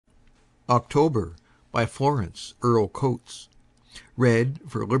October by Florence Earle Coates.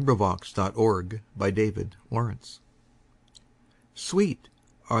 LibriVox. Sweet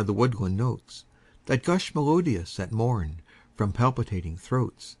are the woodland notes That gush melodious at morn From palpitating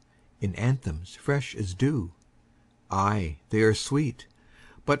throats, In anthems fresh as dew. Aye, they are sweet,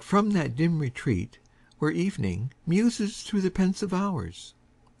 but from that dim retreat Where evening muses through the pensive hours,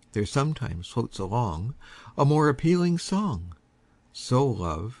 There sometimes floats along A more appealing song. So,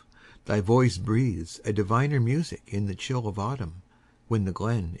 love, thy voice breathes a diviner music in the chill Of autumn, when the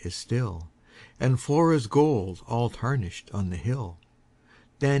glen is still, And Flora's gold all tarnished on the hill,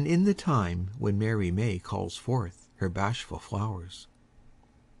 Than in the time when merry May calls forth her bashful flowers.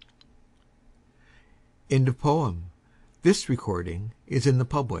 End of poem. This recording is in the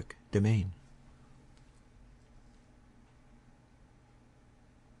public domain.